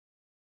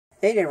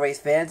Hey there, race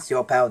fans.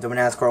 Your pal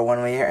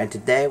NASCAR1 here, and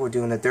today we're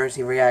doing a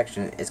Thursday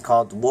reaction. It's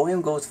called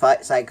William Goes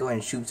Psycho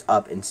and Shoots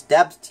Up and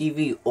Stabs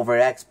TV over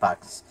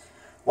Xbox.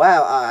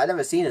 Wow, I've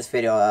never seen this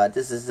video.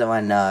 This is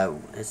when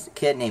this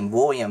kid named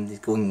William is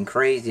going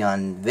crazy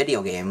on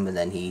video game, and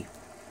then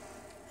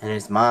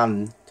his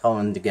mom told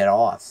him to get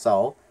off.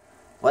 So,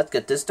 let's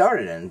get this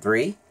started in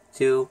 3,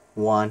 2,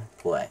 1,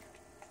 play.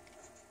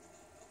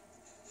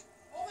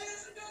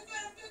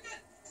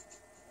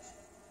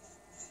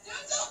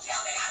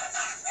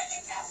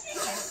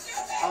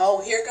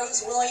 Oh, here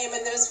goes William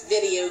in those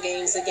video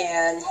games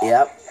again.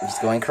 Yep, he's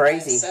going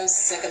crazy. I'm so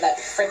sick of that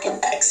freaking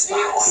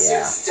Xbox.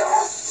 Yeah.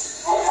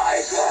 Oh my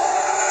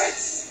god!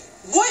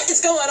 What is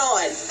going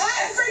on?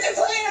 I'm freaking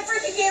playing a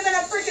freaking game and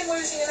I'm freaking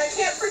losing and I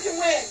can't freaking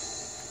win.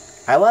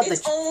 I love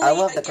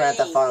the Grand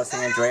Theft Auto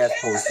San Andreas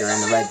poster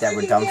and the Red Dead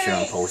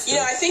Redemption poster. You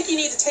know, I think you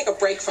need to take a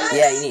break from this.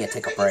 Yeah, you need to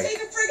take a break.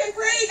 Take a freaking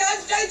break.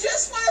 I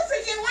just want to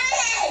freaking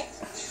win.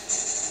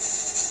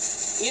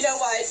 You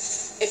know what?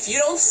 If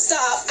you don't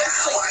stop,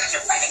 Why did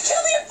you freaking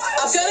kill me?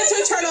 I'm going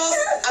to turn off.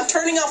 I'm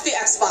turning off the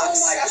Xbox. Oh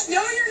my gosh! No,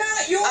 you're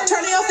not. I'm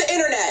turning off the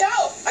internet.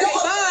 No. Okay,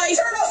 bye.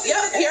 Turn off the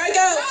internet. Here I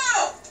go.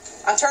 No.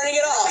 I'm turning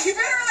it off. You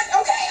better like.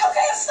 Okay,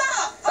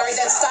 stop. All right,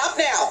 then stop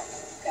now.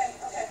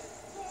 Okay.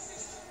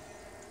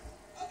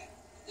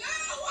 No,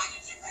 why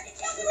did you freaking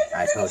kill me with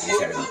your I told you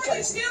freaking so.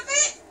 Crazy.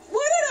 stupid?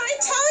 What did I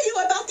tell you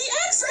about the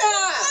I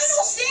Xbox?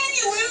 don't stand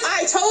you, Lou.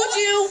 I told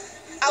you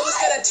I was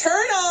going to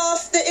turn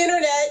off the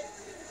internet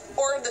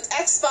or the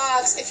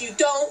Xbox if you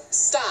don't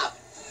stop.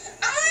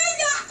 I'm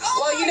not.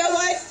 Oh Well, you know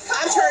what?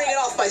 I'm turning it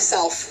off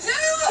myself. No,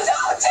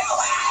 don't do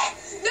it!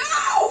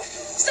 No!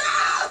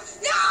 Stop!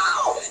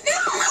 No!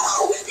 Now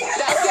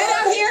get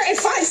out here and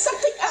find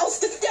something else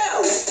to do.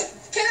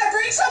 Can I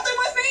bring something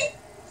with me?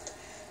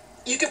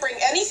 You can bring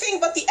anything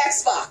but the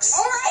Xbox.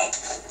 All right.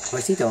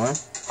 What's he doing? What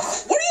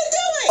are you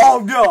doing? Oh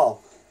no!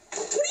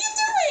 What are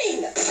you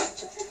doing?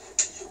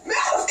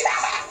 Move,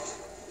 cat!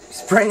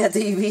 Spring the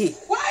TV.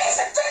 Why is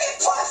it freaking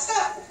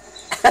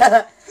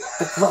pasta?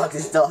 The fuck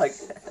this dog.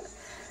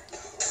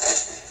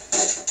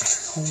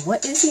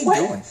 What is he doing?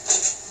 What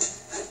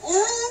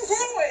are you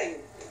doing?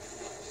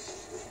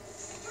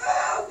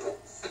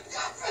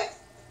 Stop it!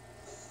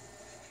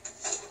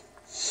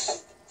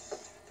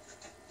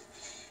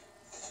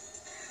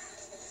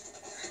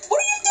 What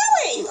are you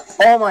doing?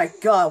 Oh my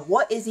god,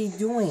 what is he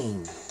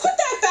doing? Put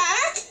that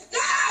back.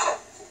 No!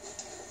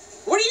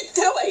 What are you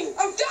doing?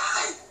 I'm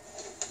done!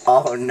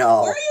 Oh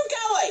no. Where are you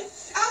going?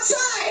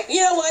 Outside!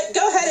 You know what?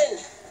 Go ahead and...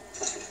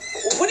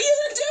 What are you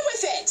going to do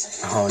with it?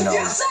 Oh no.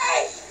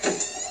 Outside!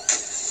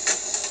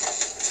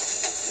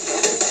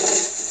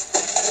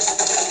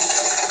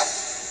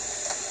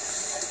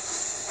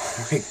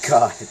 Oh my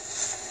god.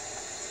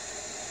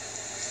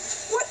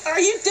 What are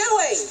you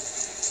doing?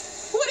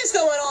 What is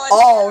going on?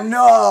 Oh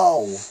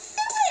no!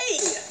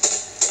 Doing?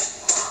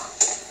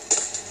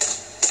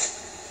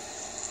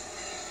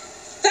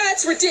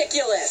 That's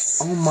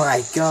ridiculous. Oh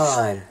my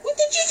god. What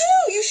did you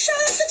do? You shut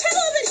off the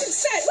television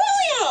set.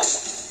 William!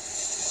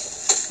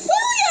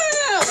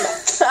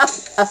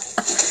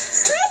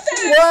 Stop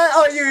that! What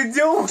are you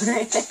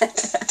doing?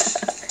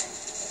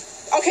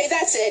 Okay,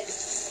 that's it.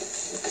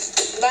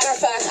 Matter of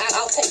fact,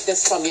 I'll take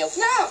this from you.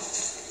 No!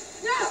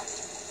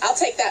 I'll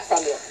take that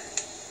from you.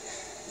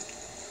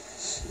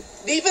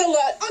 Leave it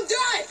alone. I'm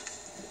done!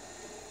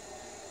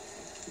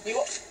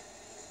 You...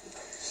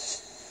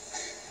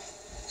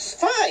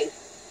 Fine.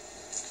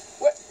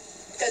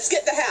 Let's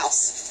get in the house.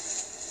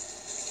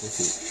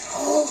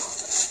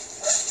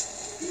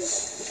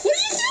 What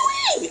are you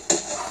doing?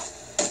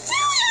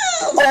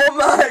 William! Oh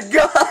my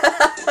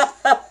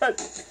god!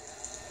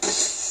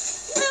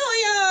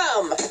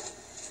 William!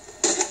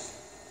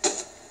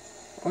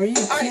 Are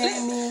you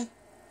kidding me?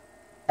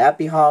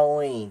 Happy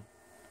Halloween.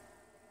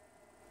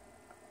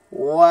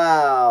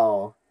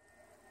 Wow.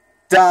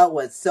 That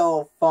was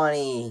so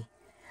funny.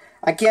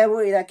 I can't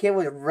believe that kid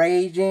was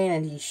raging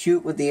and he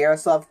shoot with the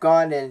airsoft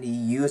gun and he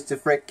used the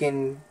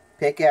freaking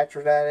pickaxe,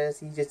 that is.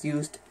 He just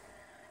used.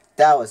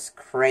 That was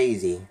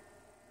crazy.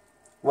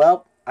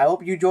 Well, I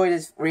hope you enjoyed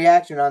this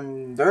reaction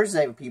on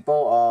Thursday,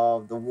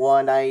 people. The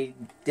one I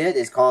did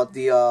is called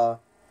the, hold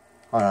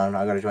on,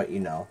 I gotta let you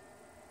know.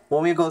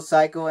 William Goes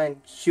Psycho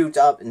and Shoots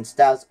Up and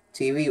Stabs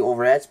TV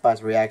over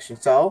Xbox reaction.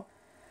 So,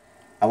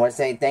 I want to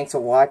say thanks for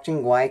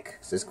watching. Like,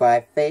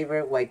 subscribe,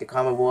 favorite, like the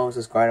comment below,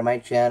 subscribe to my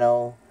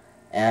channel.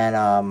 And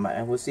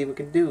we'll see what we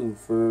can do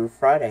for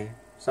Friday.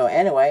 So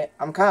anyway,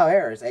 I'm Kyle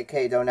Harris,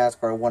 aka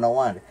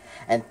NASCAR101.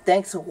 And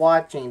thanks for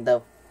watching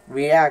the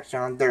reaction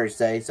on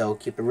Thursday. So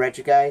keep it rich,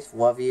 you guys.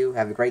 Love you.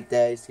 Have a great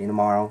day. See you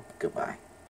tomorrow. Goodbye.